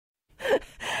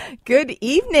Good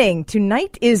evening.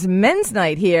 Tonight is men's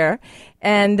night here,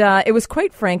 and it was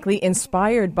quite frankly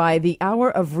inspired by the hour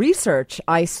of research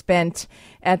I spent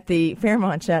at the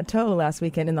Fairmont Chateau last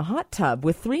weekend in the hot tub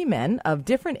with three men of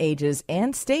different ages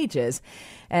and stages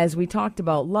as we talked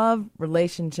about love,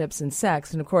 relationships, and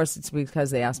sex. And of course, it's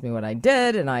because they asked me what I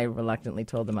did, and I reluctantly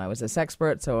told them I was a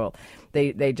sexpert, so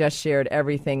they just shared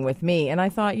everything with me. And I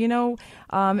thought, it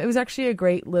was actually a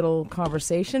great little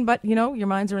conversation, but, your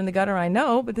minds are in the gutter, I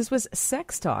know, but this was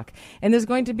sex talk. And there's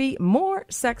going to be more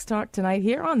sex talk tonight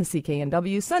here on the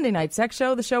CKNW Sunday Night Sex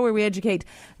Show, the show where we educate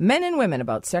men and women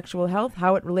about sexual health,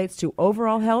 how it relates to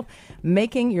overall health,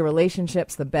 making your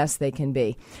relationships the best they can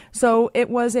be. So it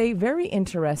was a very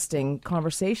interesting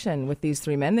conversation with these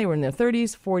three men. They were in their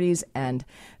 30s, 40s, and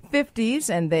 50s,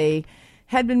 and they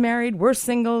had been married, were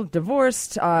single,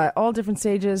 divorced, all different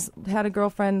stages, had a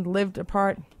girlfriend, lived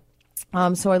apart.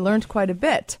 So I learned quite a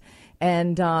bit.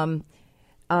 And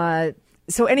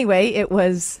so anyway, it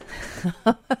was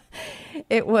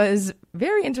it was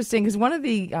very interesting because one of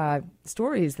the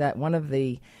stories that one of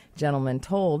the gentlemen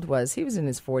told was he was in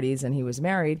his 40s and he was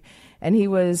married, and he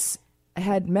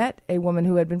had met a woman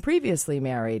who had been previously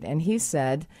married, and he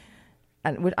said,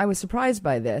 and I was surprised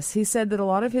by this, he said that a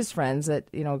lot of his friends, a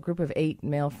group of 8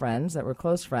 male friends that were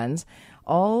close friends,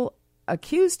 all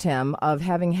accused him of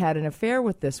having had an affair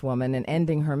with this woman and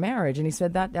ending her marriage. And he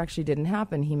said that actually didn't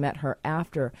happen. He met her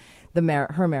after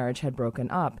her marriage had broken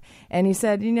up. And he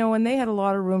said, and they had a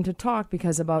lot of room to talk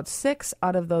because about 6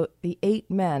 out of the 8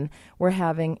 men were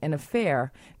having an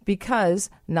affair because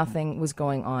nothing was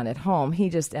going on at home. He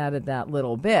just added that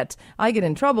little bit. I get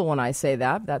in trouble when I say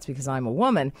that. That's because I'm a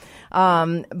woman.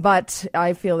 But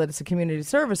I feel that it's a community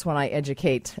service when I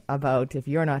educate about if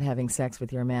you're not having sex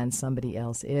with your man, somebody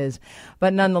else is.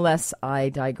 But nonetheless, I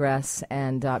digress.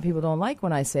 And people don't like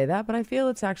when I say that, but I feel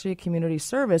it's actually a community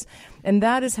service. And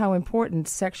that is how important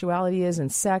sexuality is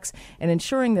and sex, and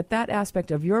ensuring that that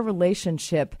aspect of your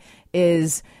relationship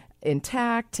is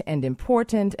intact and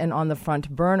important and on the front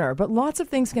burner. But lots of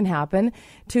things can happen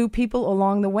to people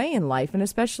along the way in life, and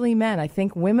especially men. I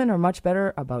think women are much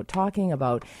better about talking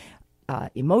about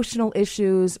emotional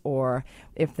issues, or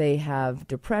if they have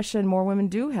depression. More women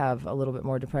do have a little bit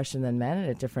more depression than men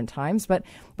at different times. But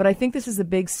I think this is the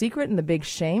big secret and the big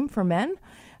shame for men,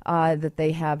 that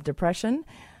they have depression.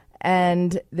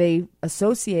 And they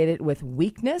associate it with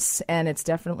weakness, and it's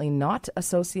definitely not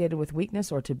associated with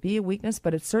weakness or to be a weakness,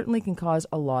 but it certainly can cause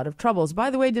a lot of troubles. By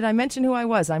the way, did I mention who I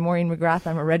was? I'm Maureen McGrath.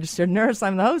 I'm a registered nurse.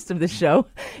 I'm the host of the show.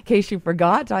 In case you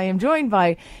forgot, I am joined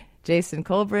by Jason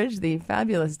Colbridge, the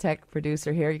fabulous tech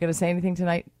producer here. You going to say anything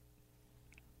tonight?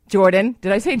 Jordan.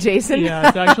 Did I say Jason? Yeah,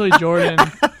 it's actually Jordan.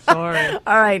 Sorry.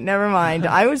 All right, never mind.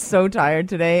 I was so tired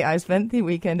today. I spent the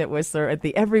weekend at Whistler at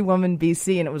the Every Woman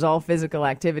BC, and it was all physical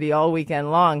activity all weekend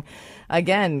long.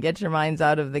 Again, get your minds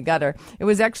out of the gutter. It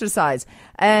was exercise.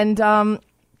 And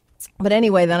but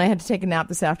anyway, then I had to take a nap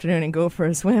this afternoon and go for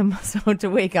a swim to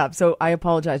wake up. So I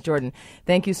apologize, Jordan.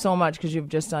 Thank you so much, because you've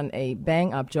just done a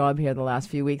bang-up job here the last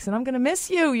few weeks, and I'm going to miss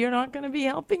you. You're not going to be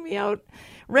helping me out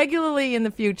regularly in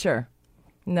the future.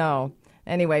 No.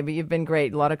 Anyway, but you've been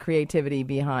great. A lot of creativity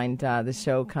behind the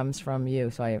show comes from you,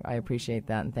 so I appreciate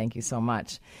that, and thank you so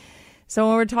much. So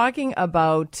when we're talking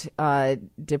about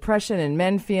depression and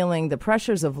men feeling the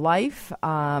pressures of life,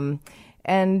 and,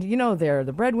 they're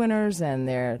the breadwinners, and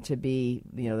they're to be,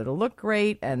 to look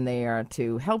great, and they are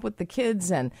to help with the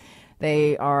kids, and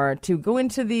they are to go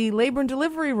into the labor and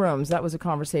delivery rooms. That was a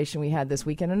conversation we had this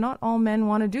weekend, and not all men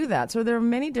want to do that. So there are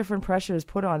many different pressures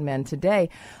put on men today.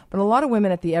 But a lot of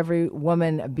women at the Every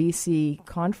Woman BC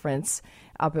conference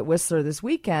up at Whistler this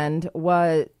weekend,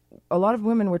 a lot of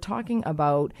women were talking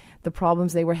about the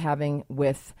problems they were having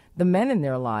with the men in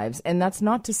their lives. And that's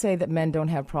not to say that men don't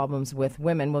have problems with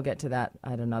women. We'll get to that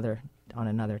on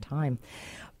another time.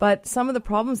 But some of the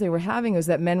problems they were having was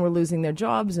that men were losing their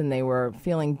jobs, and they were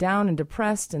feeling down and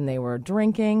depressed, and they were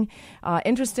drinking.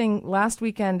 Interesting, last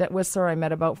weekend at Whistler, I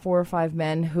met about 4 or 5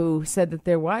 men who said that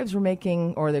their wives were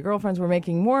making, or their girlfriends were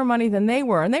making more money than they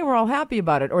were, and they were all happy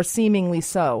about it, or seemingly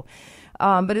so.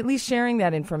 But at least sharing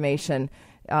that information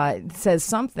says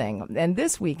something. And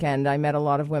this weekend, I met a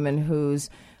lot of women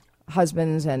whose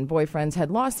husbands and boyfriends had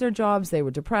lost their jobs. They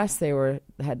were depressed. They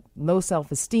had low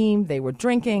self-esteem. They were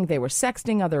drinking. They were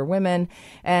sexting other women,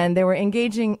 and they were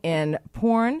engaging in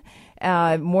porn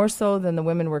more so than the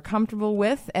women were comfortable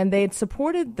with. And they had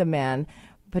supported the man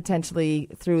potentially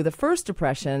through the first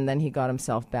depression, then he got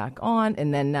himself back on,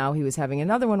 and then now he was having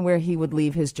another one where he would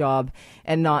leave his job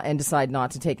and decide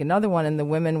not to take another one. And the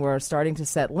women were starting to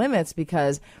set limits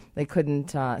because they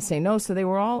couldn't say no. So they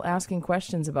were all asking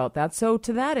questions about that. So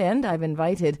to that end, I've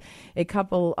invited a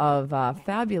couple of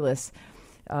fabulous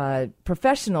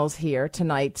professionals here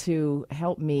tonight to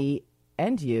help me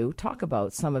and you talk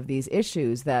about some of these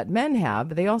issues that men have.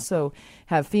 But they also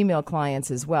have female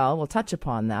clients as well. We'll touch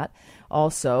upon that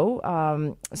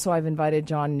also. So I've invited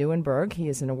John Nieuwenberg. He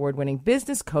is an award-winning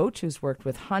business coach who's worked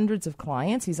with hundreds of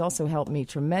clients. He's also helped me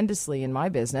tremendously in my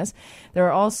business. There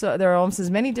are almost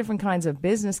as many different kinds of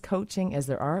business coaching as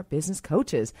there are business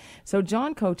coaches. So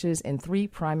John coaches in 3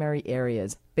 primary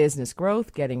areas: business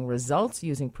growth, getting results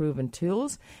using proven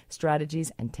tools,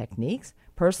 strategies, and techniques;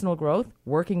 personal growth,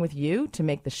 working with you to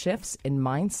make the shifts in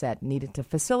mindset needed to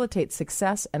facilitate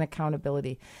success; and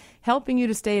accountability, helping you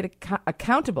to stay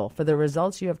accountable for the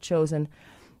results you have chosen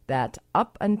that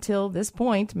up until this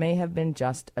point may have been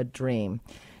just a dream.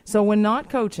 So when not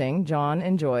coaching, John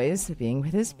enjoys being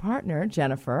with his partner,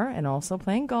 Jennifer, and also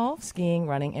playing golf, skiing,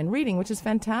 running, and reading, which is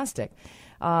fantastic.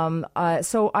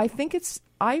 So I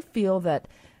feel that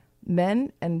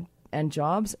men and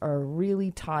jobs are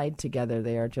really tied together.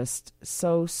 They are just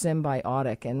so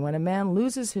symbiotic. And when a man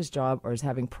loses his job or is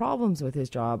having problems with his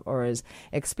job or is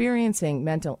experiencing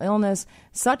mental illness,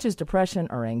 such as depression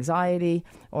or anxiety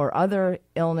or other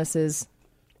illnesses,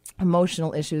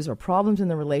 emotional issues or problems in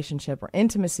the relationship or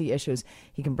intimacy issues,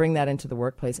 he can bring that into the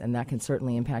workplace, and that can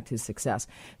certainly impact his success.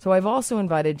 So I've also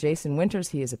invited Jason Winters.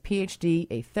 He is a PhD,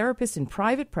 a therapist in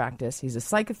private practice. He's a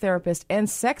psychotherapist and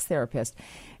sex therapist.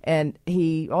 And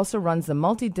he also runs the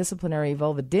multidisciplinary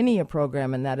vulvodynia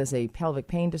program, and that is a pelvic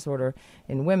pain disorder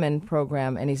in women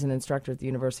program, and he's an instructor at the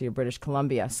University of British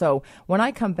Columbia. So when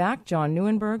I come back, John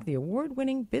Nieuwenberg, the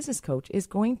award-winning business coach, is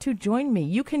going to join me.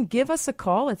 You can give us a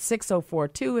call at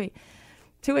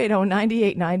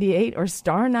 604-280-9898 or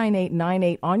star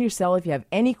 9898 on your cell if you have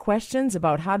any questions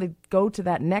about how to go to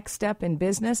that next step in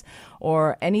business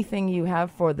or anything you have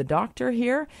for the doctor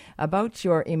here about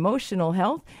your emotional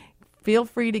health. Feel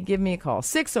free to give me a call,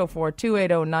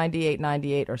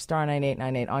 604-280-9898 or star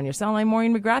 9898 on your cell. I'm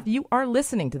Maureen McGrath. You are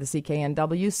listening to the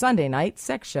CKNW Sunday Night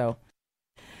Sex Show.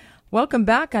 Welcome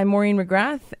back. I'm Maureen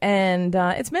McGrath, and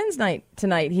it's men's night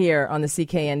tonight here on the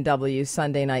CKNW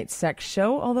Sunday Night Sex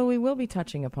Show, although we will be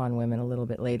touching upon women a little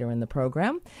bit later in the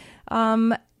program.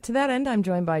 To that end, I'm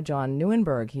joined by John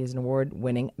Nieuwenberg. He is an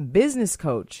award-winning business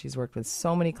coach. He's worked with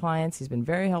so many clients. He's been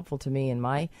very helpful to me in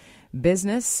my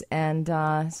business. And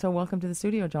so welcome to the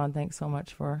studio, John. Thanks so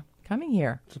much for coming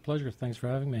here. It's a pleasure. Thanks for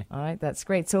having me. All right, that's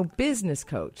great. So business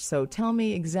coach. So tell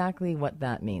me exactly what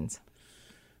that means.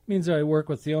 It means I work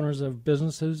with the owners of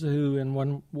businesses who in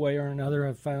one way or another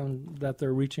have found that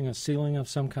they're reaching a ceiling of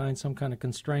some kind of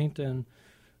constraint, and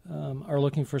are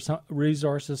looking for some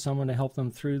resources, someone to help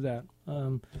them through that.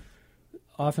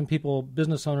 Often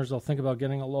business owners, will think about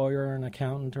getting a lawyer or an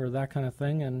accountant or that kind of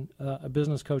thing, and a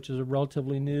business coach is a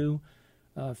relatively new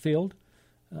field.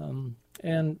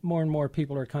 And more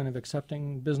people are kind of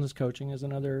accepting business coaching as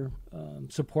another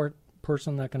support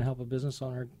person that can help a business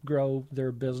owner grow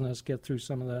their business, get through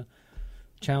some of the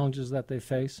challenges that they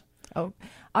face. Oh,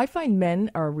 I find men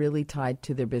are really tied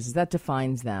to their business. That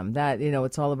defines them. That,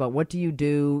 it's all about what do you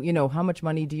do, how much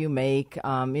money do you make,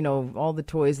 all the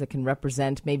toys that can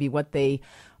represent maybe what they,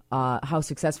 how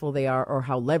successful they are or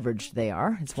how leveraged they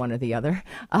are. It's one or the other.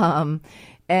 So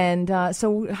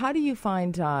how do you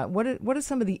find, what are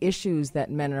some of the issues that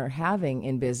men are having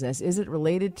in business? Is it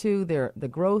related to the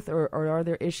growth or are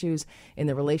there issues in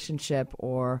the relationship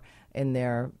or in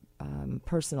their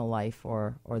personal life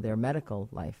or their medical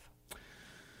life?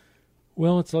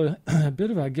 Well, it's a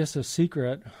bit of, I guess, a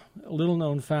secret, a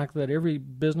little-known fact that every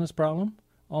business problem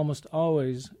almost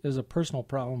always is a personal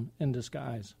problem in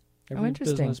disguise. Every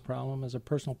business problem is a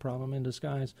personal problem in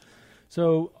disguise.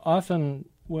 So often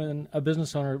when a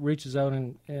business owner reaches out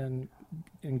and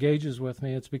engages with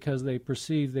me, it's because they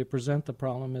present the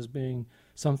problem as being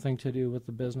something to do with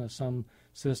the business, some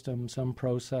system, some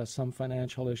process, some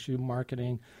financial issue,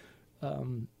 marketing.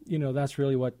 That's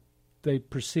really what they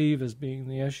perceive as being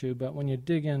the issue. But when you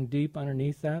dig in deep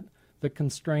underneath that, the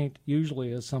constraint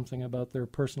usually is something about their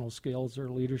personal skills or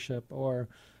leadership or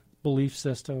belief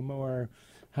system or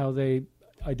how they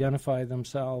identify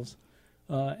themselves.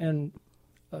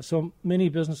 So many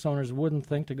business owners wouldn't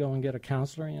think to go and get a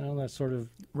counselor, that sort of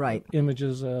right.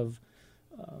 Images of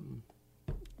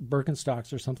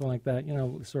Birkenstocks or something like that,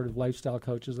 sort of lifestyle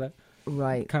coaches. That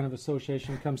right. kind of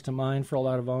association comes to mind for a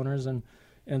lot of owners. And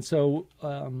And so,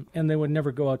 and they would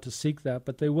never go out to seek that,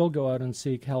 but they will go out and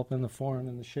seek help in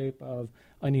the shape of,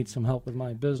 I need some help with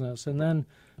my business. And then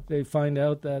they find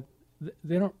out that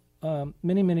they don't,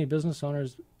 many business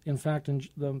owners, in fact,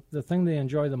 the thing they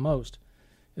enjoy the most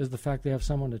is the fact they have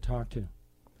someone to talk to,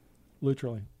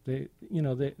 literally.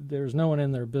 There's no one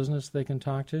in their business they can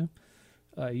talk to.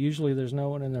 Usually there's no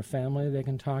one in their family they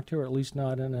can talk to, or at least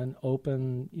not in an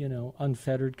open,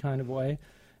 unfettered kind of way.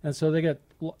 And so they get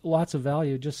lots of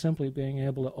value just simply being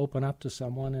able to open up to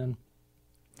someone. And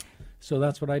so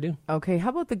that's what I do. Okay, how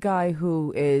about the guy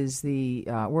who is the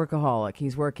workaholic?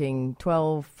 He's working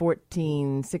 12,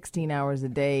 14, 16 hours a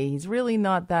day. He's really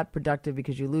not that productive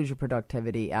because you lose your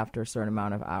productivity after a certain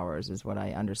amount of hours, is what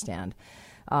I understand.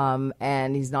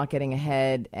 And he's not getting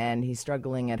ahead, and he's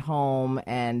struggling at home,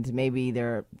 and maybe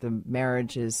the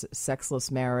marriage is sexless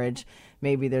marriage.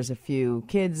 Maybe there's a few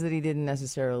kids that he didn't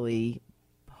necessarily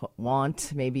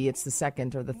want. Maybe it's the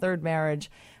second or the third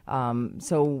marriage.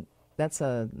 So that's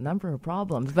a number of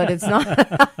problems, but it's not.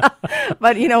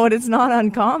 But you know what? It's not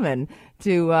uncommon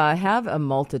to have a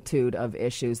multitude of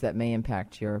issues that may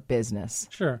impact your business.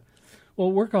 Sure.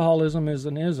 Well, workaholism is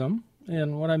an ism,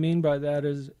 and what I mean by that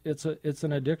is it's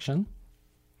an addiction.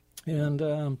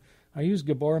 And I use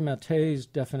Gabor Mate's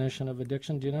definition of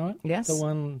addiction. Do you know it? Yes. The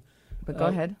one. But go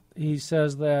ahead. He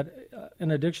says that an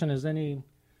addiction is any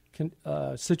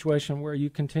situation where you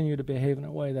continue to behave in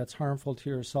a way that's harmful to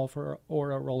yourself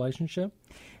or a relationship.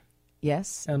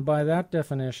 Yes. And by that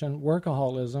definition,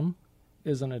 workaholism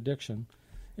is an addiction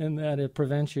in that it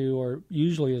prevents you, or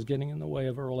usually is getting in the way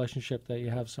of a relationship that you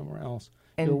have somewhere else.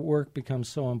 And your work becomes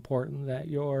so important that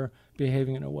you're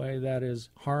behaving in a way that is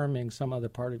harming some other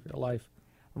part of your life.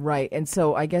 Right. And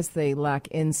so I guess they lack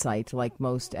insight, like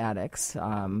most addicts,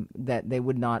 that they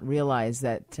would not realize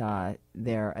that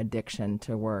their addiction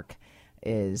to work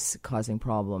is causing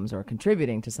problems or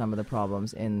contributing to some of the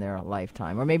problems in their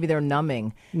lifetime. Or maybe they're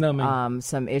numbing.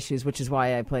 Some issues, which is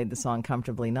why I played the song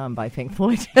Comfortably Numb by Pink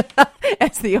Floyd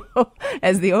as the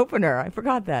opener. I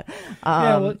forgot that.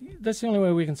 Well, that's the only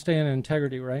way we can stay in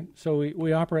integrity, right? So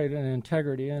we operate in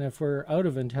integrity, and if we're out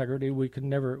of integrity, we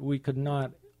couldn't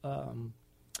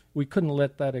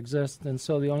let that exist, and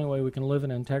so the only way we can live in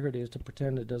integrity is to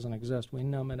pretend it doesn't exist. We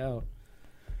numb it out.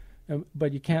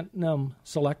 But you can't numb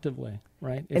selectively,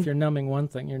 right? If you're numbing one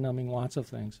thing, you're numbing lots of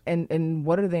things. And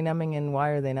what are they numbing, and why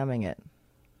are they numbing it?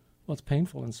 Well, it's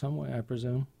painful in some way, I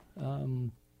presume.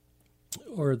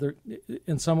 Or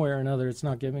in some way or another, it's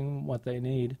not giving them what they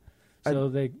need.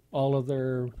 So all of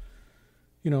their,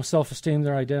 self-esteem,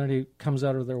 their identity comes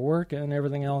out of their work, and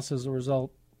everything else as a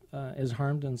result is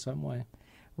harmed in some way.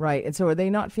 Right. And so are they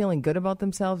not feeling good about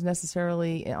themselves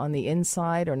necessarily on the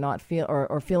inside, or not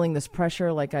feeling this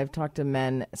pressure? Like I've talked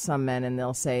to some men, and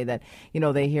they'll say that,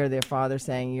 they hear their father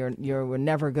saying you're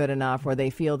never good enough, or they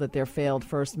feel that their failed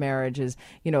first marriage is,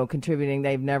 contributing.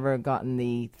 They've never gotten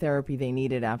the therapy they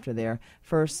needed after their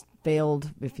first failed,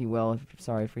 if you will.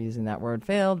 Sorry for using that word,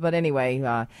 failed. But anyway.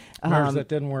 Marriage that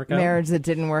didn't work out. Marriage that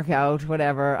didn't work out,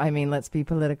 whatever. I mean, let's be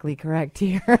politically correct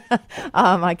here.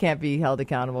 I can't be held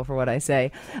accountable for what I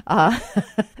say.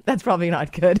 That's probably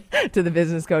not good to the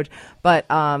business coach. But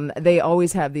they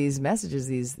always have these messages,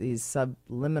 these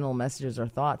subliminal messages or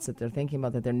thoughts that they're thinking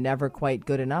about, that they're never quite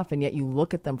good enough. And yet you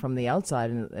look at them from the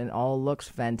outside and all looks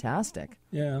fantastic.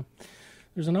 Yeah.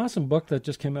 There's an awesome book that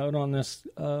just came out on this,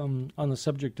 on the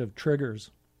subject of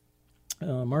triggers.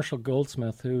 Marshall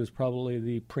Goldsmith, who is probably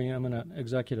the preeminent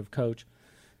executive coach,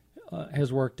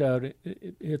 has worked out,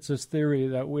 it's this theory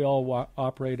that we all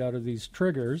operate out of these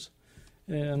triggers.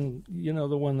 And,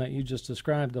 the one that you just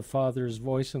described, the father's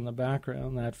voice in the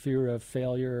background, that fear of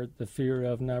failure, the fear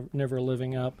of never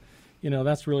living up,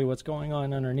 that's really what's going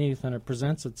on underneath, and it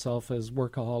presents itself as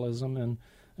workaholism, and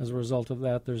as a result of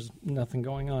that, there's nothing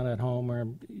going on at home, or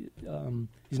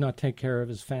he's not taking care of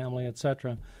his family,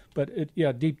 etc. But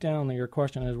deep down, your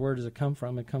question is, where does it come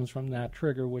from? It comes from that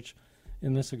trigger, which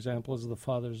in this example is the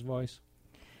father's voice.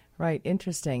 Right,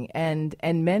 interesting. And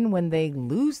men, when they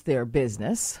lose their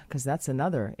business, because that's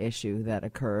another issue that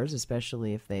occurs,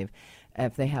 especially if they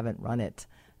haven't run it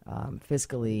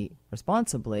fiscally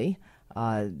responsibly,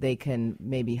 they can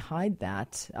maybe hide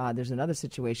that. There's another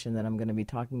situation that I'm going to be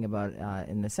talking about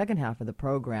in the second half of the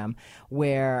program,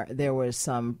 where there was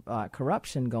some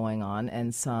corruption going on,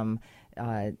 and some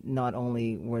not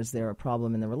only was there a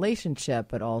problem in the relationship,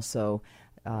 but also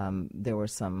there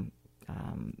was some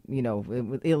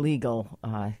illegal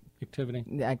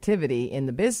activity in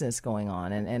the business going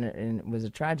on, and it was a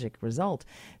tragic result.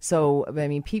 So, I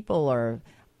mean, people are,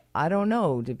 I don't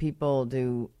know,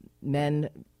 do men,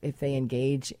 if they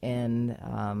engage in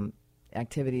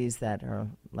activities that are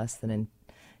less than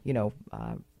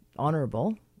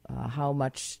honorable, how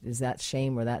much is that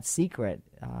shame or that secret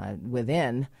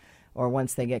within, or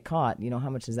once they get caught, how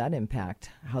much does that impact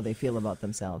how they feel about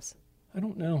themselves? I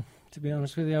don't know, to be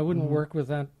honest with you. I wouldn't work with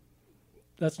that.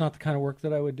 That's not the kind of work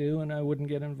that I would do, and I wouldn't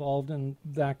get involved in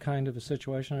that kind of a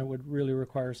situation. It would really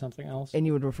require something else. And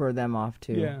you would refer them off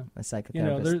to a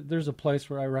psychotherapist. There's a place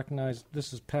where I recognize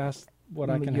this is past what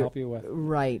I can help you with.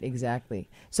 Right, exactly.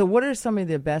 So what are some of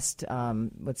the best,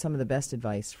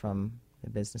 advice from the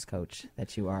business coach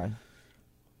that you are?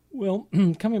 Well,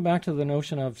 coming back to the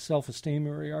notion of self-esteem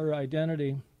or your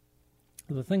identity,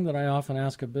 the thing that I often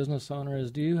ask a business owner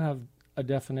is, do you have a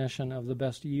definition of the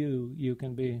best you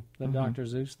can be? The Dr.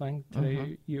 Zeus thing,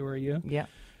 today you are you. Yeah.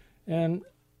 And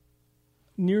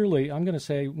nearly, I'm going to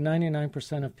say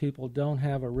 99% of people don't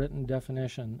have a written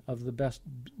definition of the best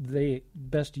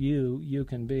you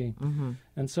can be.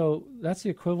 And so that's the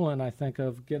equivalent, I think,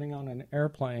 of getting on an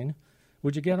airplane.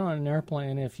 Would you get on an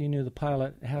airplane if you knew the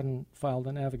pilot hadn't filed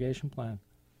a navigation plan?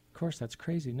 Of course, that's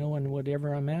crazy. No one would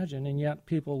ever imagine, and yet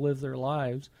people live their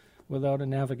lives without a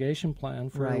navigation plan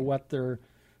for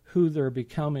who they're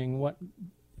becoming,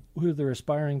 who they're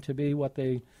aspiring to be, what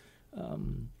they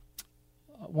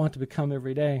want to become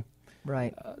every day.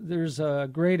 Right. There's a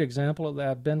great example of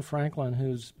that. Ben Franklin,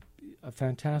 who's a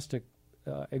fantastic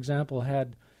example,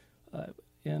 had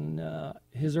in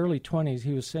his early 20s,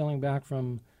 he was sailing back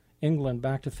from England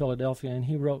back to Philadelphia, and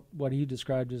he wrote what he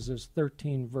described as his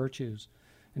 13 virtues.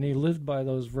 And he lived by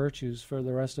those virtues for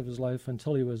the rest of his life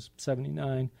until he was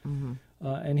 79.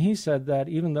 And he said that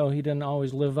even though he didn't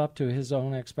always live up to his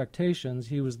own expectations,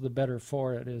 he was the better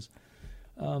for it.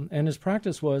 And his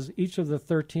practice was each of the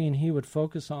 13 he would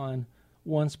focus on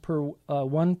one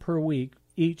per week,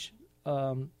 each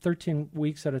 13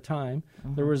 weeks at a time.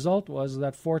 The result was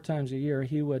that 4 times a year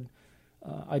he would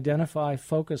identify,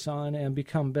 focus on, and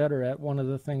become better at one of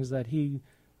the things that he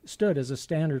stood as a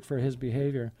standard for his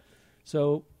behavior.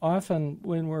 So often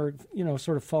when we're,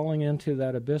 sort of falling into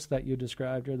that abyss that you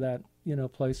described, or that,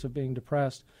 place of being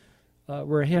depressed,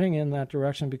 we're heading in that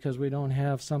direction because we don't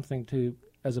have something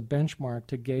as a benchmark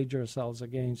to gauge ourselves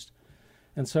against.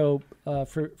 And so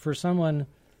for someone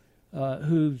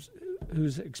who's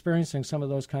experiencing some of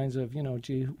those kinds of,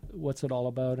 gee, what's it all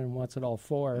about and what's it all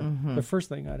for, the first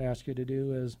thing I'd ask you to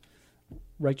do is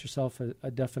write yourself a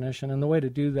definition. And the way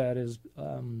to do that is,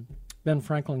 Ben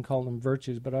Franklin called them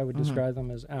virtues, but I would describe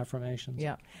them as affirmations.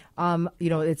 Yeah.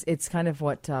 It's kind of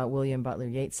what William Butler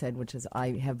Yeats said, which is, I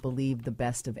have believed the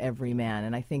best of every man.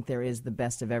 And I think there is the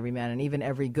best of every man, and even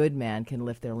every good man can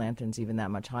lift their lanterns even that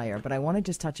much higher. But I want to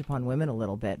just touch upon women a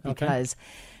little bit, because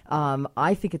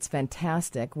I think it's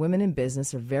fantastic. Women in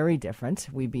business are very different.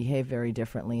 We behave very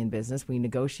differently in business. We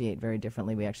negotiate very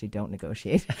differently. We actually don't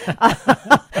negotiate.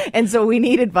 And so we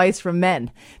need advice from men,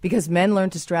 because men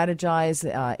learn to strategize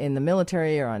in the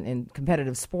military or in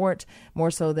competitive sport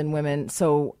more so than women.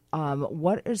 So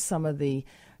what are some of the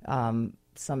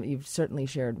you've certainly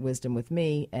shared wisdom with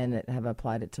me and have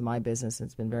applied it to my business.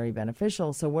 It's been very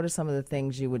beneficial. So what are some of the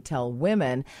things you would tell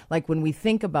women, like when we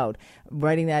think about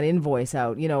writing that invoice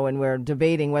out, and we're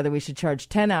debating whether we should charge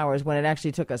 10 hours when it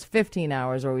actually took us 15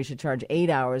 hours, or we should charge 8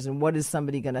 hours, and what is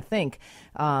somebody going to think?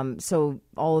 So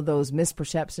all of those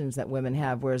misperceptions that women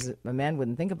have, whereas a man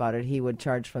wouldn't think about it. He would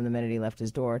charge from the minute he left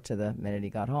his door to the minute he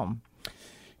got home.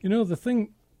 The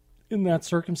thing in that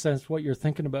circumstance, what you're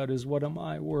thinking about is, what am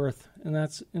I worth? And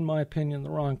that's, in my opinion, the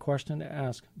wrong question to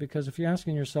ask. Because if you're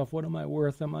asking yourself, what am I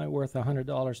worth? Am I worth $100,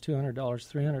 $200,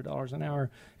 $300 an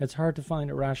hour? It's hard to find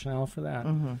a rationale for that.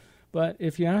 But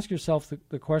if you ask yourself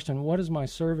the question, what is my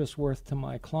service worth to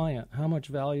my client? How much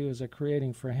value is it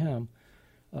creating for him?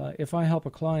 If I help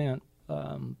a client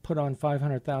put on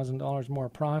 $500,000 more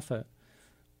profit,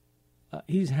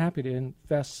 he's happy to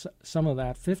invest some of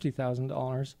that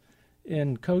 $50,000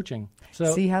 in coaching.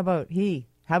 So see, how about he?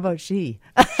 How about she?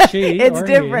 She it's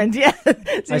different, yeah.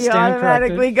 So you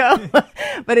automatically corrected. Go.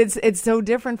 But it's so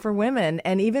different for women,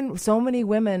 and even so many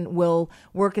women will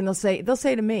work and they'll say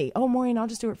to me, "Oh, Maureen, I'll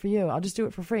just do it for you. I'll just do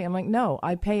it for free." I'm like, "No,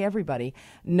 I pay everybody.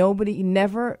 Nobody,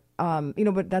 never."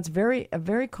 But that's a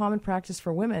very common practice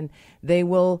for women. They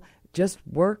will just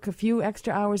work a few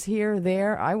extra hours here,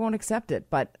 there. I won't accept it,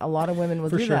 but a lot of women will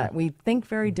do that. We think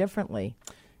very differently.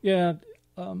 Yeah.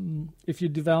 If you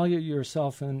devalue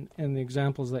yourself in the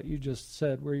examples that you just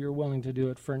said, where you're willing to do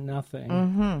it for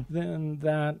nothing, then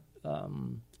that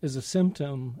is a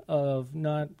symptom of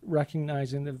not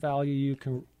recognizing the value you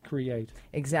can create.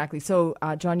 Exactly. So,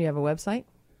 John, you have a website?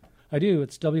 I do.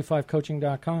 It's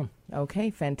w5coaching.com. Okay,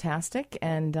 fantastic.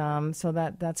 And so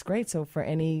that's great. So for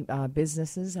any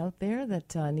businesses out there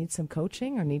that need some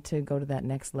coaching or need to go to that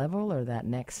next level or that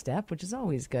next step, which is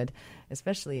always good,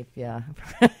 especially if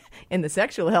in the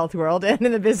sexual health world and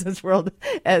in the business world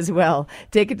as well,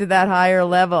 take it to that higher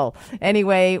level.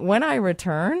 Anyway, when I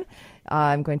return,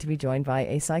 I'm going to be joined by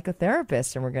a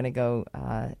psychotherapist, and we're going to go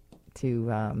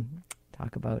to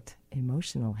talk about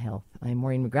emotional health. I'm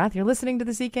Maureen McGrath. You're listening to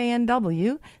the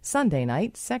CKNW Sunday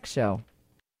Night Sex Show.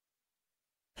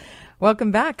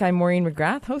 Welcome back. I'm Maureen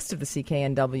McGrath, host of the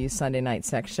CKNW Sunday Night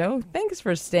Sex Show. Thanks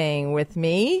for staying with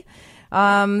me.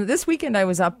 This weekend I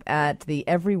was up at the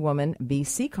Every Woman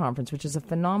BC conference, which is a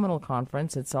phenomenal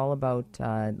conference. It's all about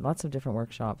lots of different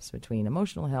workshops between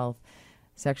emotional health,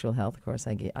 sexual health, of course,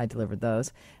 I delivered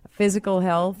those. Physical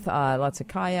health, lots of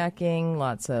kayaking,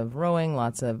 lots of rowing,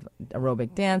 lots of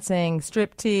aerobic dancing,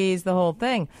 striptease, the whole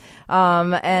thing.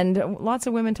 And lots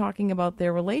of women talking about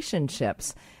their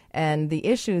relationships and the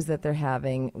issues that they're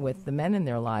having with the men in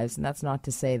their lives. And that's not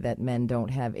to say that men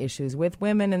don't have issues with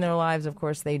women in their lives. Of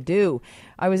course, they do.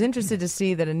 I was interested to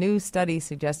see that a new study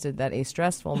suggested that a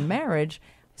stressful marriage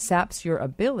saps your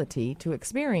ability to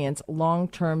experience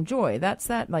long-term joy. That's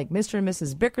that, like Mr. and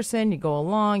Mrs. Bickerson, you go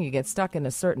along, you get stuck in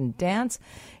a certain dance,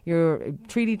 you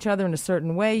treat each other in a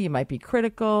certain way, you might be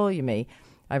critical,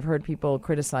 I've heard people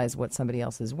criticize what somebody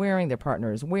else is wearing, their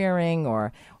partner is wearing,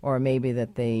 or maybe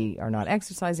that they are not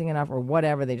exercising enough or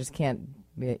whatever, they just can't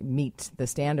meet the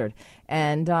standard.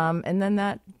 And then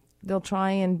that they'll try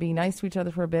and be nice to each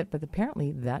other for a bit, but apparently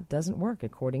that doesn't work,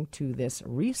 according to this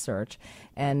research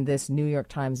and this New York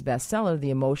Times bestseller,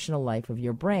 The Emotional Life of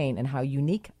Your Brain, and how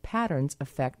unique patterns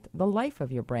affect the life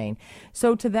of your brain.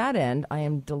 So to that end, I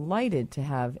am delighted to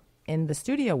have in the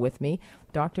studio with me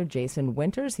Dr. Jason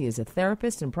Winters. He is a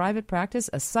therapist in private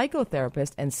practice, a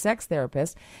psychotherapist and sex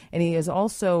therapist, and he is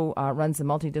also runs the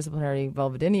multidisciplinary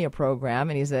Vulvodynia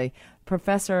program, and he's a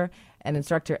professor and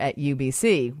instructor at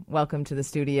UBC. Welcome to the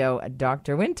studio,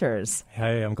 Dr. Winters.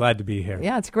 Hey, I'm glad to be here.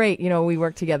 Yeah, it's great. You know, we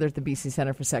work together at the BC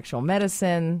Center for Sexual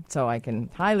Medicine, so I can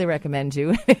highly recommend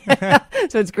you.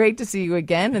 So it's great to see you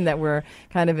again, and that we're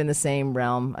kind of in the same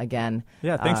realm again.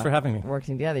 Yeah, thanks for having me.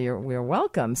 Working together. We're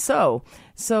welcome. So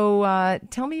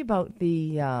tell me about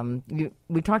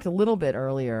we talked a little bit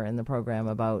earlier in the program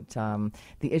about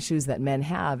the issues that men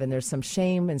have, and there's some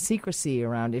shame and secrecy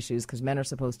around issues because men are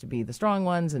supposed to be the strong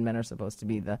ones and men are supposed to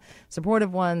be the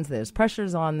supportive ones. There's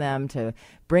pressures on them to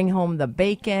bring home the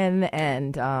bacon,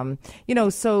 and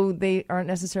so they aren't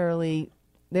necessarily,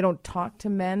 they don't talk to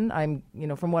men.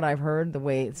 From what I've heard,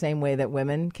 the same way that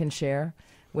women can share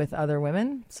with other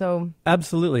women. So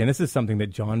absolutely, and this is something that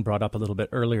John brought up a little bit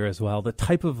earlier as well. The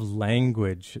type of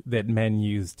language that men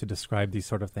use to describe these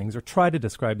sort of things or try to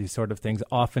describe these sort of things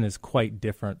often is quite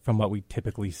different from what we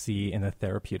typically see in a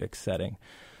therapeutic setting.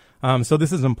 So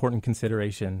this is an important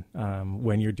consideration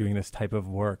when you're doing this type of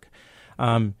work.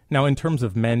 Now, in terms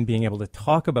of men being able to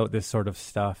talk about this sort of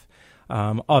stuff,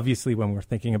 obviously when we're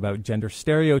thinking about gender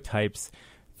stereotypes,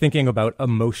 thinking about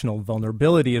emotional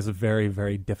vulnerability is a very,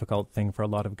 very difficult thing for a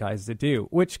lot of guys to do,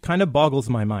 which kind of boggles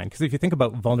my mind. Because if you think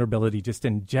about vulnerability just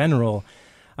in general,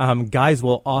 guys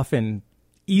will often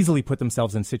easily put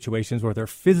themselves in situations where they're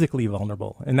physically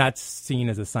vulnerable, and that's seen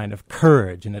as a sign of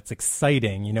courage, and it's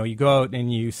exciting. You know, you go out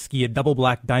and you ski a double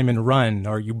black diamond run,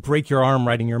 or you break your arm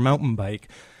riding your mountain bike,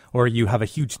 or you have a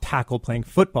huge tackle playing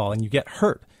football and you get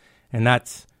hurt, and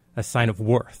that's a sign of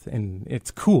worth, and it's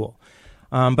cool.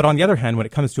 But on the other hand, when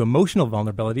it comes to emotional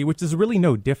vulnerability, which is really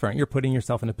no different, you're putting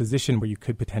yourself in a position where you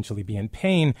could potentially be in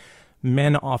pain.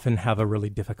 Men often have a really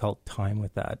difficult time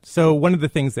with that. So one of the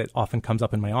things that often comes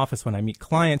up in my office when I meet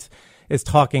clients is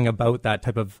talking about that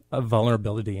type of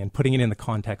vulnerability and putting it in the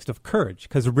context of courage,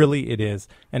 because really it is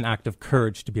an act of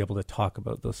courage to be able to talk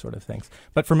about those sort of things.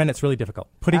 But for men, it's really difficult.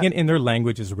 Putting it in their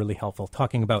language is really helpful.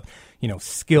 Talking about,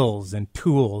 skills and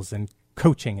tools and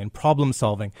coaching and problem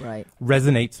solving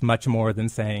resonates much more than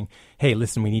saying, hey,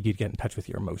 listen, we need you to get in touch with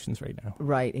your emotions right now.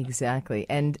 Right, exactly.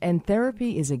 And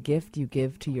therapy is a gift you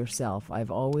give to yourself. I've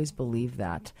always believed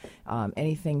that.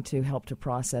 Anything to help to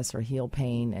process or heal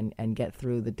pain and get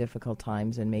through the difficult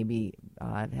times and maybe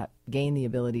gain the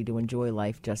ability to enjoy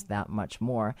life just that much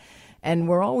more. And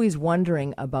we're always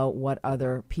wondering about what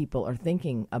other people are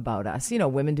thinking about us.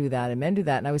 Women do that and men do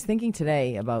that. And I was thinking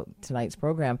today about tonight's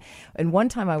program. And one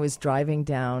time I was driving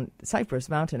down Cypress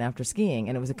Mountain after skiing,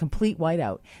 and it was a complete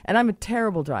whiteout. And I'm a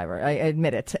terrible driver. I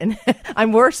admit it. And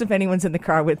I'm worse if anyone's in the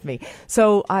car with me.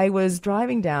 So I was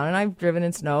driving down, and I've driven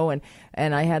in snow,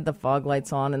 and I had the fog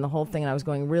lights on and the whole thing, and I was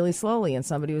going really slowly, and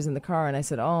somebody was in the car, and I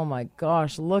said, oh my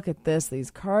gosh, look at this. These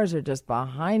cars are just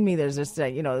behind me. There's just,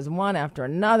 there's one after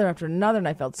another, and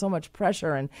I felt so much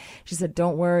pressure. And she said,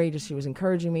 don't worry. She was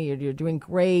encouraging me. You're doing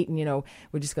great. And,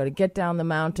 we just got to get down the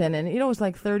mountain. And, it was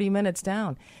like 30 minutes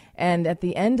down. And at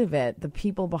the end of it, the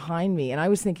people behind me, and I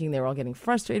was thinking they were all getting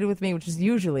frustrated with me, which is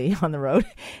usually on the road,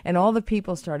 and all the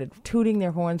people started tooting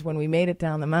their horns when we made it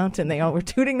down the mountain. They all were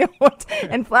tooting their horns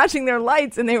and flashing their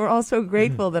lights, and they were all so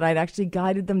grateful that I'd actually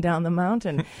guided them down the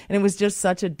mountain. And it was just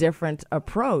such a different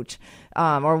approach,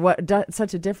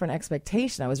 such a different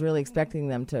expectation. I was really expecting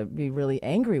them to be really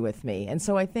angry with me. And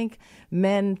so I think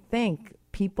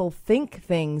people think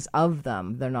things of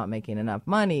them. They're not making enough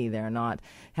money. They're not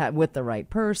with the right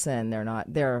person. They're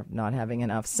not having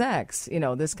enough sex,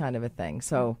 this kind of a thing.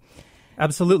 So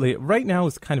absolutely. Right now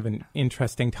is kind of an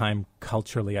interesting time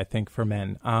culturally, I think, for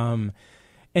men.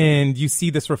 And you see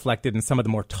this reflected in some of the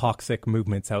more toxic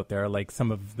movements out there, like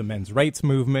some of the men's rights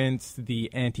movements, the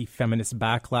anti-feminist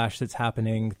backlash that's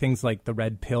happening, things like the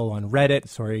red pill on Reddit.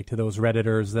 Sorry to those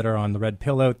Redditors that are on the red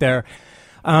pill out there.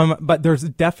 But there's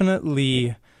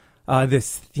definitely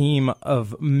this theme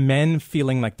of men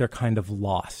feeling like they're kind of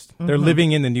lost. Mm-hmm. They're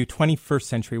living in the new 21st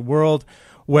century world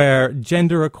where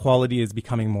gender equality is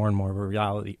becoming more and more of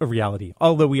a reality,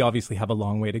 although we obviously have a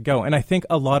long way to go. And I think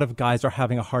a lot of guys are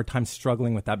having a hard time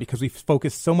struggling with that because we've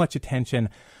focused so much attention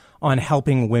on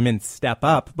helping women step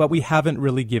up, but we haven't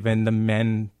really given the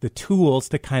men the tools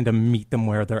to kind of meet them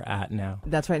where they're at now.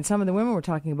 That's right. And some of the women were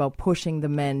talking about pushing the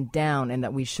men down and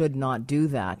that we should not do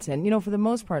that. And, for the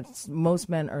most part, most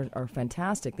men are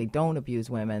fantastic. They don't abuse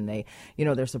women.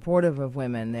 They're supportive of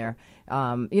women. They're,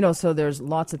 so there's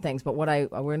lots of things. But we're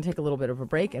going to take a little bit of a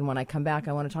break. And when I come back,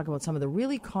 I want to talk about some of the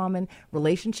really common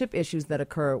relationship issues that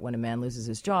occur when a man loses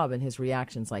his job and his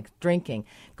reactions, like drinking,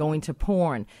 going to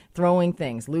porn, throwing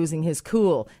things, losing his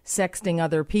cool, sexting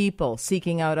other people,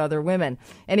 seeking out other women.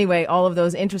 Anyway, all of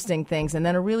those interesting things. And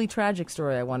then a really tragic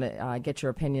story I want to get your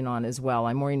opinion on as well.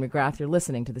 I'm Maureen McGrath. You're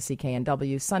listening to the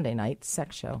CKNW Sunday Night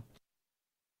Sex Show.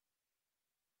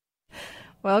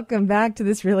 Welcome back to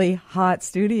this really hot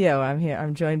studio. I'm here.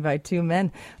 I'm joined by two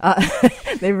men.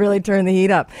 They really turned the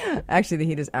heat up. Actually, the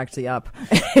heat is actually up.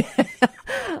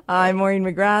 I'm Maureen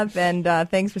McGrath, and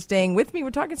thanks for staying with me.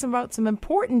 We're talking about some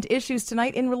important issues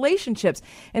tonight in relationships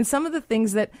and some of the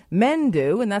things that men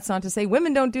do. And that's not to say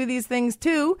women don't do these things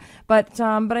too, but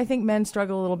I think men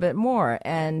struggle a little bit more.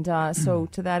 And so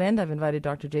to that end, I've invited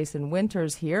Dr. Jason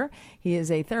Winters here. He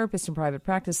is a therapist in private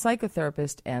practice,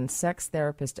 psychotherapist, and sex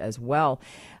therapist as well.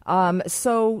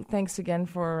 So thanks again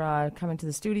for coming to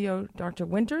the studio, Dr.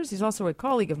 Winters. He's also a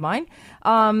colleague of mine.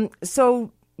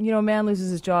 A man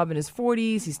loses his job in his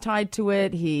 40s. He's tied to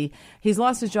it. He's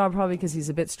lost his job probably because he's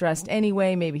a bit stressed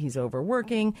anyway. Maybe he's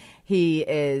overworking. He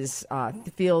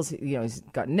feels he's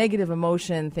got negative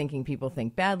emotion, thinking people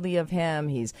think badly of him.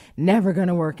 He's never going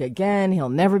to work again. He'll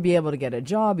never be able to get a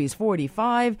job. He's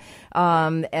 45,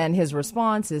 and his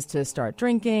response is to start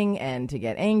drinking and to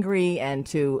get angry and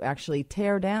to actually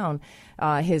tear down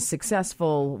his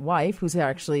successful wife, who's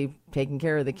actually taking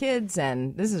care of the kids,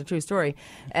 and this is a true story,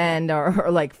 and or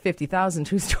like 50,000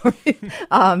 true stories,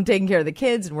 taking care of the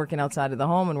kids and working outside of the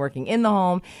home and working in the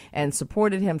home, and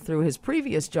supported him through his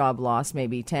previous job loss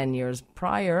maybe 10 years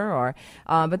prior,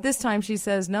 but this time she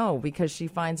says no because she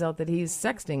finds out that he's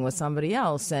sexting with somebody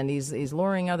else and he's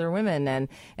luring other women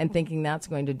and thinking that's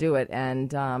going to do it,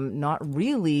 and not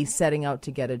really setting out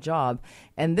to get a job.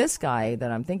 And this guy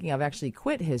that I'm thinking of actually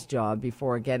quit his job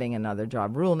before getting another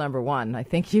job. Rule number one, I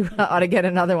think you ought to get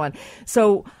another one.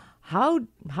 So how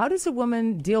does a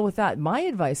woman deal with that? My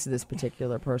advice to this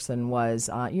particular person was,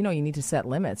 you need to set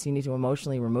limits. You need to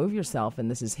emotionally remove yourself, and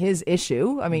this is his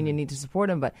issue. I mean, you need to support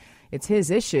him, but it's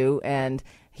his issue, and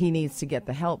he needs to get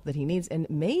the help that he needs. And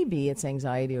maybe it's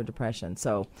anxiety or depression.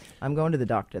 So I'm going to the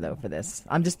doctor, though, for this.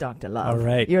 I'm just Dr. Love. All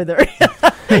right. You're the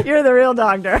real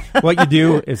doctor. What you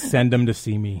do is send him to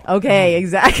see me. Okay,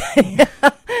 exactly.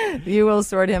 You will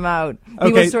sort him out.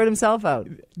 He will sort himself out.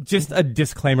 Just a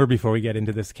disclaimer before we get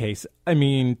into this case. I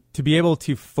mean, to be able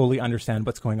to fully understand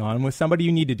what's going on with somebody,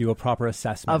 you need to do a proper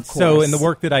assessment. Of course. So in the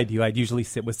work that I do, I'd usually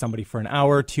sit with somebody for an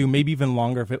hour or two, maybe even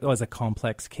longer if it was a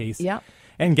complex case. Yeah.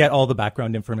 And get all the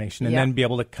background information and then be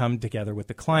able to come together with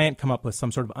the client, come up with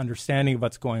some sort of understanding of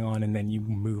what's going on, and then you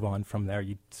move on from there.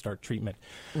 You start treatment.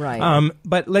 Right.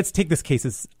 But let's take this case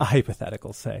as a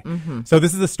hypothetical, say. Mm-hmm. So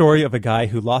this is the story of a guy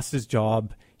who lost his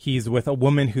job. He's with a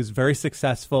woman who's very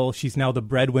successful. She's now the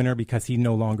breadwinner because he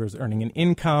no longer is earning an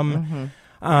income.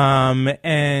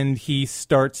 And he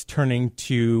starts turning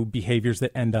to behaviors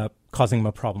that end up causing him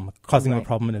a problem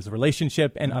in his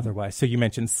relationship and otherwise. So you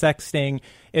mentioned sexting.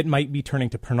 It might be turning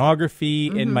to pornography.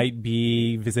 It might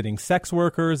be visiting sex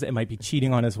workers. It might be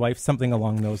cheating on his wife, something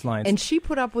along those lines. And she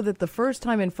put up with it the first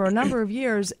time and for a number of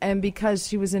years, and because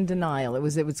she was in denial. It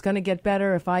was going to get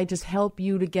better if I just help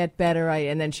you to get better.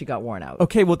 And then she got worn out.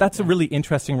 Okay, well, that's a really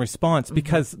interesting response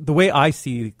because the way I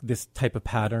see this type of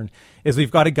pattern is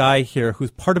we've got a guy here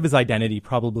whose part of his identity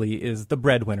probably is the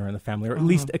breadwinner in the family, or at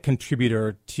least a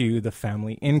contributor to the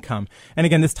family income. And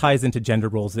again, this ties into gender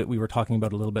roles that we were talking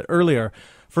about a little bit earlier.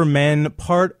 For men,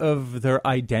 part of their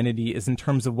identity is in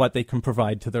terms of what they can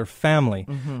provide to their family.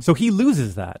 So he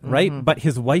loses that, right? But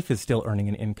his wife is still earning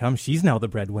an income. She's now the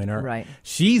breadwinner. Right.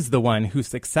 She's the one who's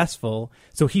successful.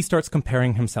 So he starts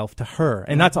comparing himself to her.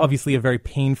 And that's obviously a very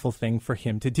painful thing for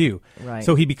him to do. Right.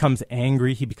 So he becomes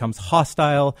angry. He becomes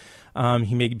hostile.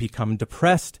 He may become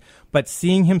depressed. But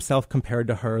seeing himself compared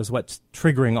to her is what's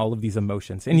triggering all of these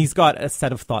emotions. And he's got a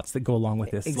set of thoughts that go along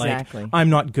with this. Exactly. Like, I'm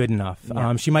not good enough.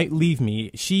 Yeah. She might leave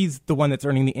me. She's the one that's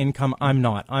earning the income. I'm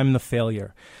not. I'm the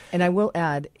failure. And I will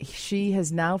add, she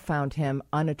has now found him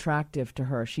unattractive to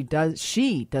her. She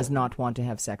does not want to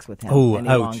have sex with him any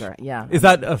longer. Yeah. Is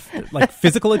that like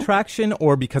physical attraction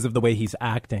or because of the way he's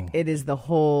acting? It is the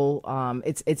whole,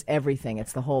 it's everything.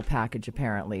 It's the whole package,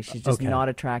 apparently. She's just not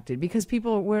attracted because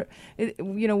people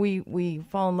we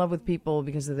fall in love with people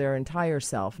because of their entire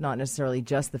self, not necessarily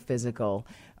just the physical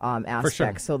aspect.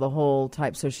 Sure. So the whole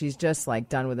type. So she's just like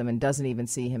done with him and doesn't even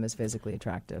see him as physically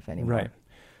attractive anymore. Right.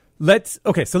 Let's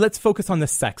focus on the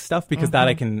sex stuff because that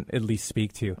I can at least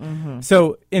speak to.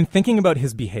 So in thinking about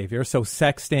his behavior, so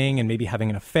sexting and maybe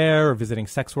having an affair or visiting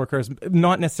sex workers,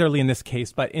 not necessarily in this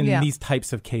case, but in these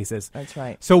types of cases. That's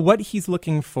right. So what he's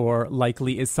looking for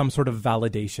likely is some sort of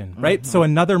validation, right? So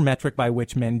another metric by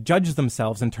which men judge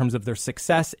themselves in terms of their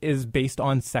success is based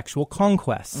on sexual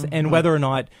conquests and whether or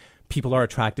not people are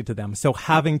attracted to them. So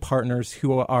having partners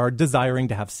who are desiring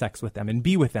to have sex with them and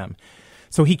be with them.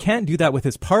 So he can't do that with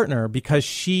his partner because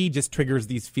she just triggers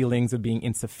these feelings of being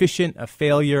insufficient, a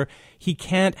failure. He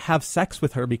can't have sex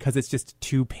with her because it's just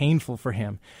too painful for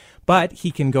him. But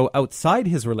he can go outside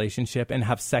his relationship and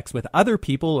have sex with other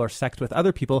people,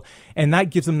 and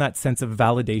that gives him that sense of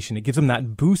validation. It gives him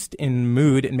that boost in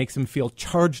mood. It makes him feel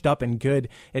charged up and good.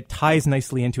 It ties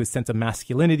nicely into his sense of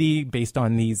masculinity based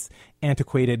on these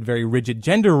antiquated, very rigid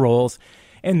gender roles,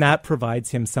 and that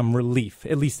provides him some relief,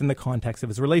 at least in the context of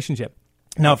his relationship.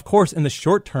 Now, of course, in the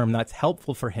short term, that's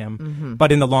helpful for him,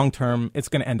 but in the long term, it's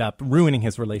going to end up ruining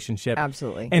his relationship.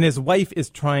 Absolutely. And his wife is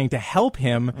trying to help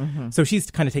him, so she's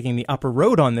kind of taking the upper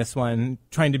road on this one,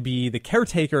 trying to be the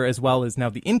caretaker as well as now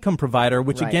the income provider,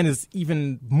 which again is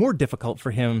even more difficult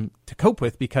for him to cope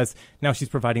with because now she's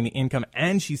providing the income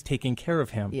and she's taking care of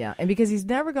him. Yeah, and because he's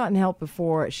never gotten help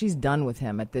before, she's done with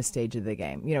him at this stage of the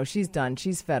game. You know, she's done,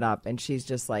 she's fed up, and she's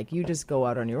just like, you just go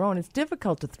out on your own. It's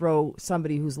difficult to throw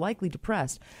somebody who's likely depressed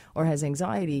or has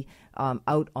anxiety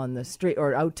out on the street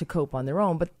or out to cope on their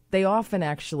own, but they often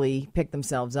actually pick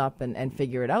themselves up and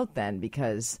figure it out then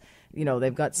because, you know,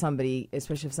 they've got somebody,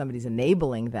 especially if somebody's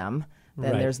enabling them,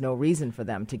 then there's no reason for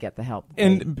them to get the help.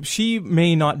 And she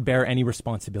may not bear any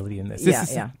responsibility in this.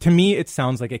 To me, it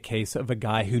sounds like a case of a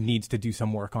guy who needs to do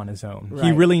some work on his own. Right.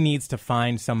 He really needs to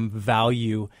find some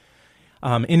value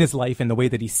in his life and the way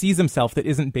that he sees himself that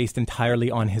isn't based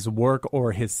entirely on his work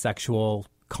or his sexual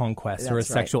conquests or his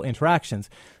sexual interactions.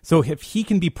 So if he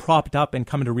can be propped up and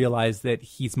come to realize that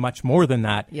he's much more than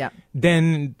that,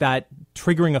 then that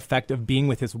triggering effect of being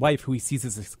with his wife, who he sees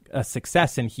as a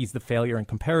success and he's the failure in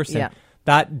comparison,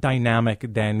 that dynamic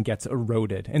then gets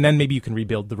eroded. And then maybe you can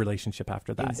rebuild the relationship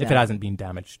after that if it hasn't been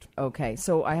damaged. Okay,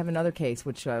 so I have another case,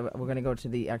 which we're going to go to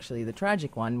the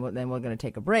tragic one. Then we're going to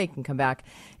take a break and come back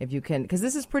if you can, because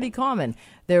this is pretty common.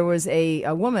 There was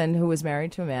a woman who was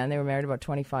married to a man. They were married about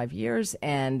 25 years,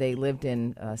 and they lived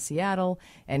in Seattle,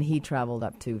 and he traveled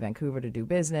up to Vancouver to do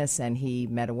business, and he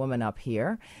met a woman up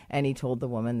here, and he told the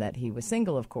woman that he was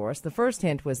single, of course. The first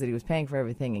hint was that he was paying for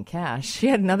everything in cash. She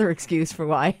had another excuse for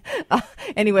why.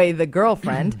 Anyway, the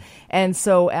girlfriend. And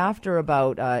so after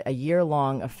about a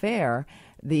year-long affair,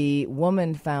 the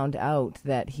woman found out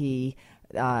that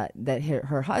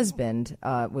her husband,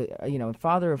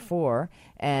 father of 4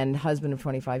 and husband of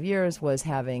 25 years, was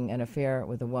having an affair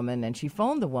with a woman. And she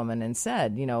phoned the woman and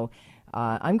said,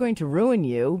 I'm going to ruin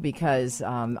you because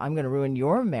I'm going to ruin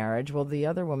your marriage. Well, the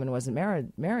other woman wasn't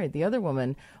married. The other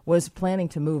woman was planning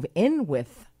to move in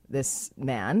with this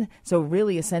man. So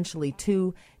really, essentially,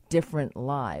 two different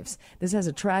lives. This has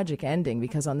a tragic ending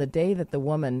because on the day that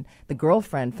the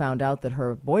girlfriend found out that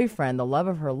her boyfriend, the love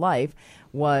of her life,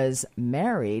 was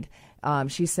married,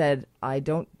 she said, I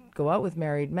don't go out with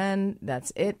married men.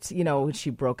 That's it. She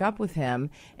broke up with him.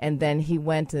 And then he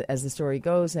went, as the story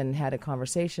goes, and had a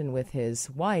conversation with his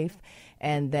wife.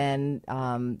 And then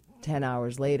 10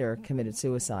 hours later committed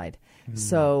suicide.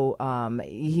 So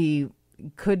he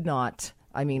could not.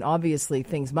 Obviously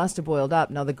things must have boiled up.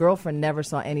 Now, the girlfriend never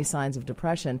saw any signs of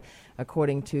depression.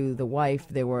 According to the wife,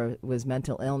 there was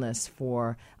mental illness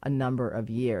for a number of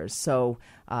years. So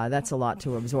that's a lot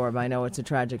to absorb. I know it's a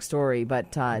tragic story,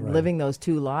 but living those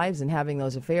two lives and having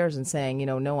those affairs and saying,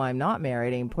 no, I'm not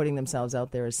married, and putting themselves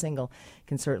out there as single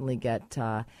can certainly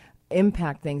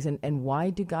impact things. And why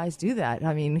do guys do that?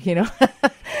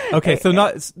 Okay, so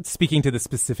not speaking to the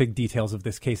specific details of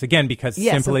this case, again, because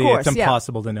simply it's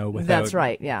impossible to know without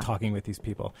talking with these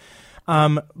people.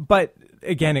 But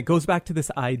again, it goes back to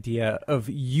this idea of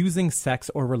using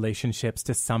sex or relationships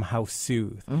to somehow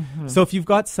soothe. So if you've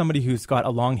got somebody who's got a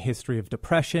long history of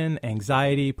depression,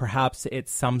 anxiety, perhaps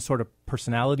it's some sort of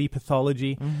personality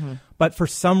pathology, but for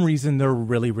some reason they're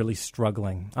really, really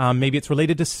struggling. Maybe it's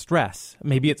related to stress.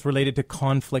 Maybe it's related to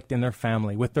conflict in their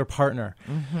family, with their partner.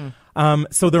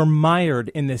 So they're mired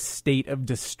in this state of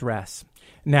distress.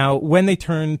 Now, when they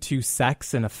turn to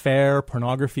sex, an affair,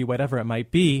 pornography, whatever it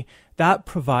might be, that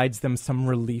provides them some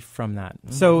relief from that.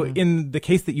 So in the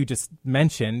case that you just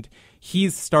mentioned,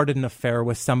 he's started an affair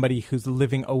with somebody who's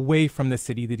living away from the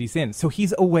city that he's in. So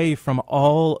he's away from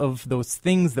all of those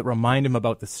things that remind him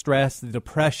about the stress, the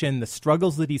depression, the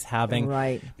struggles that he's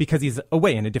having, because he's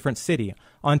away in a different city.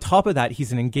 On top of that,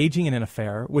 he's engaging in an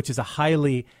affair, which is a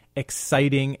highly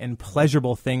exciting and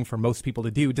pleasurable thing for most people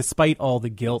to do, despite all the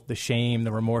guilt, the shame,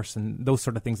 the remorse, and those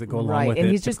sort of things that go along with it. And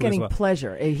he's just getting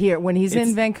pleasure here when he's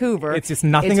in Vancouver. It's just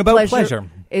nothing about pleasure.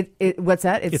 What's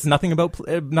that? It's nothing about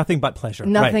nothing but pleasure.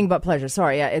 Nothing but pleasure.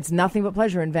 Sorry, it's nothing but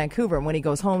pleasure in Vancouver. And when he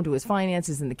goes home to his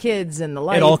finances and the kids and the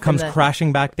life, it all comes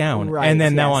crashing back down. And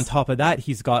then now on top of that,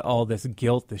 he's got all this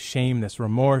guilt, this shame, this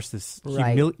remorse, this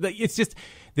it's just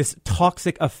this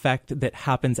toxic effect that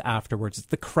happens afterwards. It's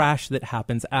the crash that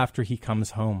happens after he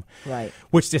comes home,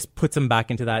 which just puts him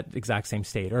back into that exact same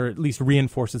state, or at least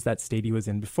reinforces that state he was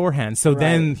in beforehand. So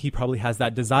then he probably has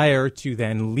that desire to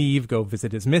then leave, go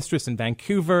visit his mistress in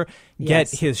Vancouver, get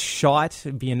his shot,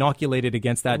 be inoculated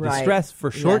against that distress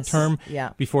for short term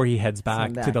before he heads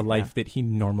back to the life that he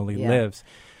normally lives.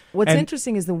 What's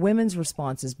interesting is the women's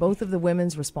responses, both of the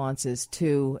women's responses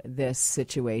to this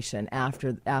situation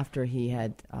after he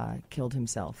had killed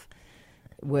himself,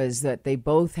 was that they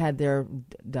both had their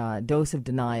dose of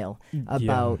denial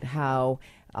about how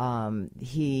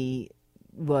he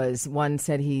was. One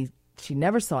said she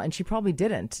never saw, and she probably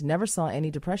never saw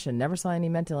any depression, never saw any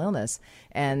mental illness.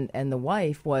 And the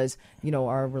wife was,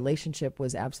 our relationship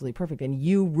was absolutely perfect, and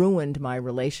you ruined my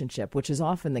relationship, which is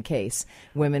often the case.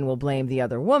 Women will blame the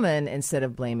other woman instead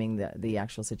of blaming the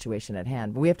actual situation at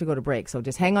hand. But we have to go to break, so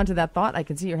just hang on to that thought. I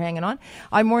can see you're hanging on.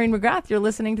 I'm Maureen McGrath. You're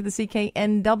listening to the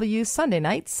CKNW Sunday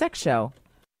Night Sex Show.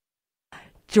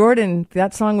 Jordan,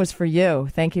 that song was for you.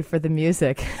 Thank you for the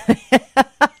music.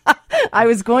 I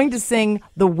was going to sing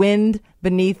The Wind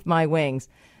Beneath My Wings.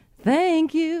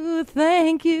 Thank you,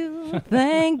 thank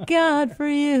God for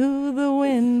you, the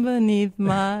wind beneath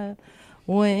my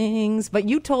wings. But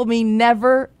you told me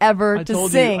never, ever to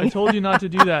sing. I told you not to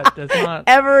do that. That's not...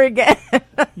 ever again.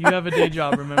 You have a day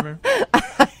job, remember?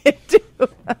 I do.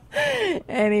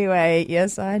 Anyway,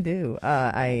 yes, I do.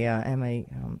 I am a...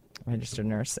 registered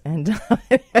nurse, and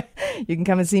you can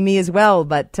come and see me as well.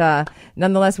 But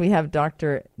nonetheless, we have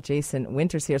Dr. Jason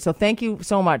Winters here. So thank you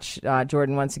so much,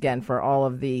 Jordan, once again, for all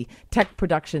of the tech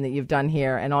production that you've done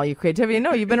here and all your creativity.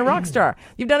 No, you've been a rock star.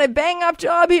 You've done a bang-up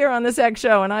job here on the Sex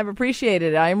Show, and I've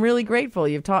appreciated it. I'm really grateful.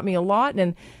 You've taught me a lot,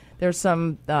 and there's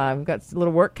some, we've got a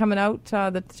little work coming out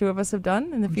that the two of us have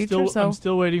done in the future. I'm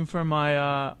still waiting for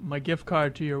my my gift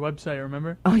card to your website,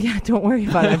 remember? Oh, yeah, don't worry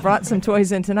about it. I brought some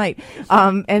toys in tonight.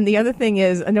 And the other thing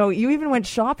is, no, you even went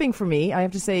shopping for me. I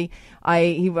have to say,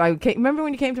 remember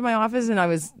when you came to my office and I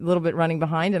was a little bit running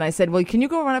behind, and I said, well, can you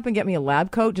go run up and get me a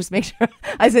lab coat? Just make sure.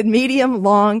 I said medium,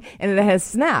 long, and it has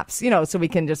snaps, so we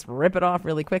can just rip it off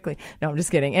really quickly. No, I'm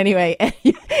just kidding. Anyway,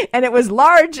 and it was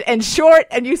large and short,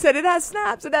 and you said it has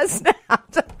snaps. It has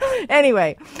snaps.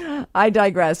 Anyway, I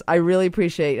digress. I really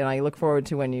appreciate it, and I look forward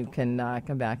to when you can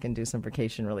come back and do some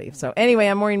vacation relief. So anyway,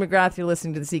 I'm Maureen McGrath. You're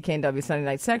listening to the CKNW Sunday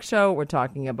Night Sex Show. We're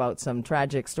talking about some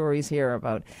tragic stories here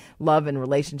about love and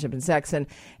relationship and sex.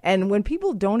 And when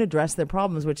people don't address their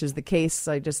problems, which is the case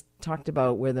I just talked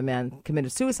about where the man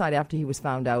committed suicide after he was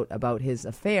found out about his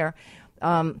affair,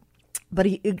 But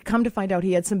he come to find out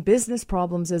he had some business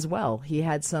problems as well. He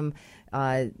had some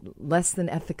less than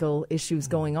ethical issues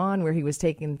going on where he was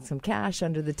taking some cash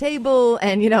under the table,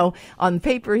 and on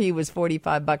paper he was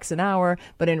 $45 an hour,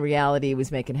 but in reality he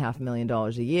was making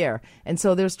 $500,000 a year. And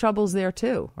so there's troubles there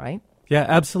too, right? Yeah,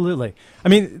 absolutely. I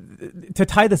mean, to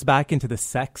tie this back into the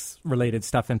sex-related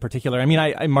stuff in particular, I mean,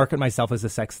 I market myself as a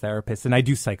sex therapist, and I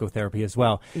do psychotherapy as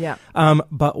well. Yeah.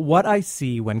 But what I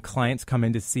see when clients come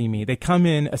in to see me, they come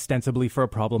in ostensibly for a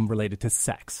problem related to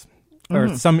sex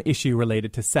or some issue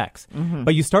related to sex.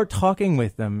 But you start talking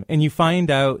with them, and you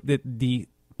find out that the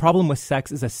problem with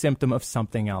sex is a symptom of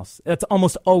something else. That's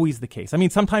almost always the case. I mean,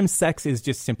 sometimes sex is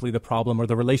just simply the problem, or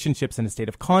the relationship's in a state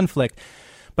of conflict.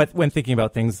 But when thinking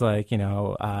about things like,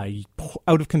 out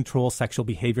of control sexual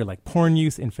behavior like porn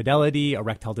use, infidelity,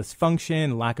 erectile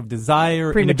dysfunction, lack of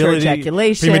desire, premature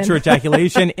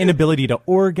ejaculation, inability to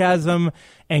orgasm,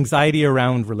 anxiety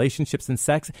around relationships and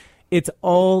sex, it's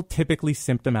all typically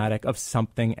symptomatic of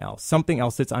something else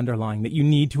that's underlying that you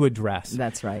need to address.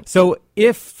 That's right. So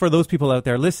if, for those people out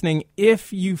there listening,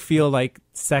 if you feel like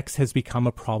sex has become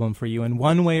a problem for you in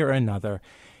one way or another,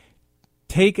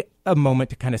 take a moment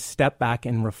to kind of step back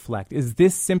and reflect. Is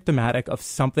this symptomatic of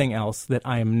something else that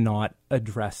I am not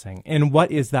addressing? And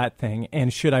what is that thing?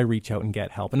 And should I reach out and get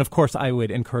help? And of course, I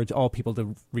would encourage all people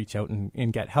to reach out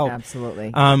and get help.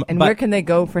 Absolutely. And where can they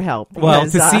go for help? Well,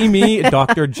 to see me,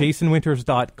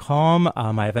 drjasonwinters.com.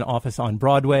 I have an office on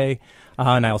Broadway,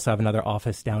 and I also have another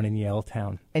office down in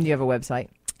Yaletown. And you have a website?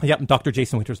 Yep,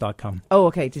 drjasonwinters.com. Oh,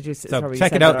 okay. Did you? So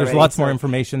check it out. There's lots more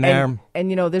information there.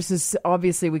 And this is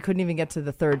obviously, we couldn't even get to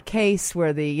the third case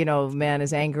where the, man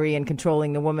is angry and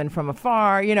controlling the woman from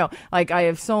afar. Like I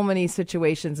have so many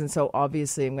situations. And so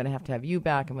obviously I'm going to have you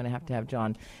back. I'm going to have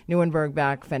John Neuenberg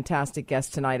back. Fantastic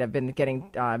guest tonight. I've been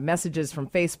getting messages from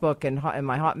Facebook and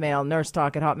my Hotmail,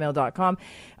 nursetalk@hotmail.com.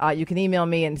 You can email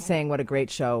me and saying what a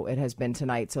great show it has been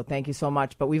tonight. So thank you so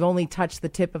much. But we've only touched the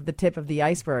tip of the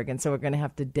iceberg. And so we're going to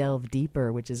have to delve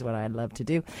deeper, which is what I love to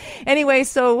do. Anyway,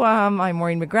 so I'm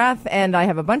Maureen McGrath, and I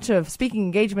have a bunch of speaking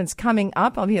engagements coming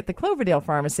up. I'll be at the Cloverdale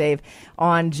Pharmasave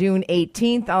on June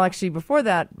 18th. I'll actually, before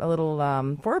that, a little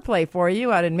foreplay for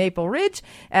you out in Maple Ridge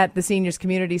at the Seniors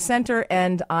Community Center.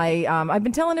 And I've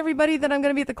been telling everybody that I'm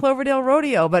going to be at the Cloverdale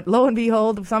Rodeo, but lo and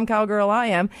behold, some cowgirl I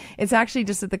am. It's actually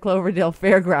just at the Cloverdale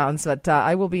Fairgrounds, but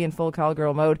I will be in full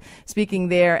cowgirl mode speaking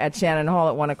there at Shannon Hall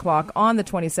at 1 o'clock on the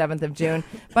 27th of June.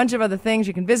 A bunch of other things.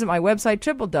 You can visit my website,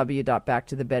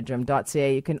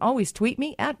 www.backtothebedroom.ca. You can always tweet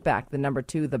me at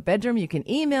 @2thebedroom. You can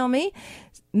email me,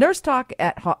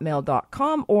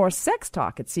 nursetalk@hotmail.com or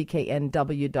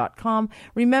sextalk@cknw.com.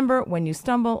 Remember, when you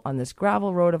stumble on this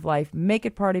gravel road of life, make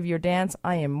it part of your dance.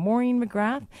 I am Maureen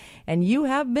McGrath, and you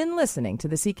have been listening to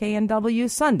the CKNW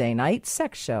Sunday Night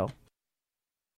Sex Show.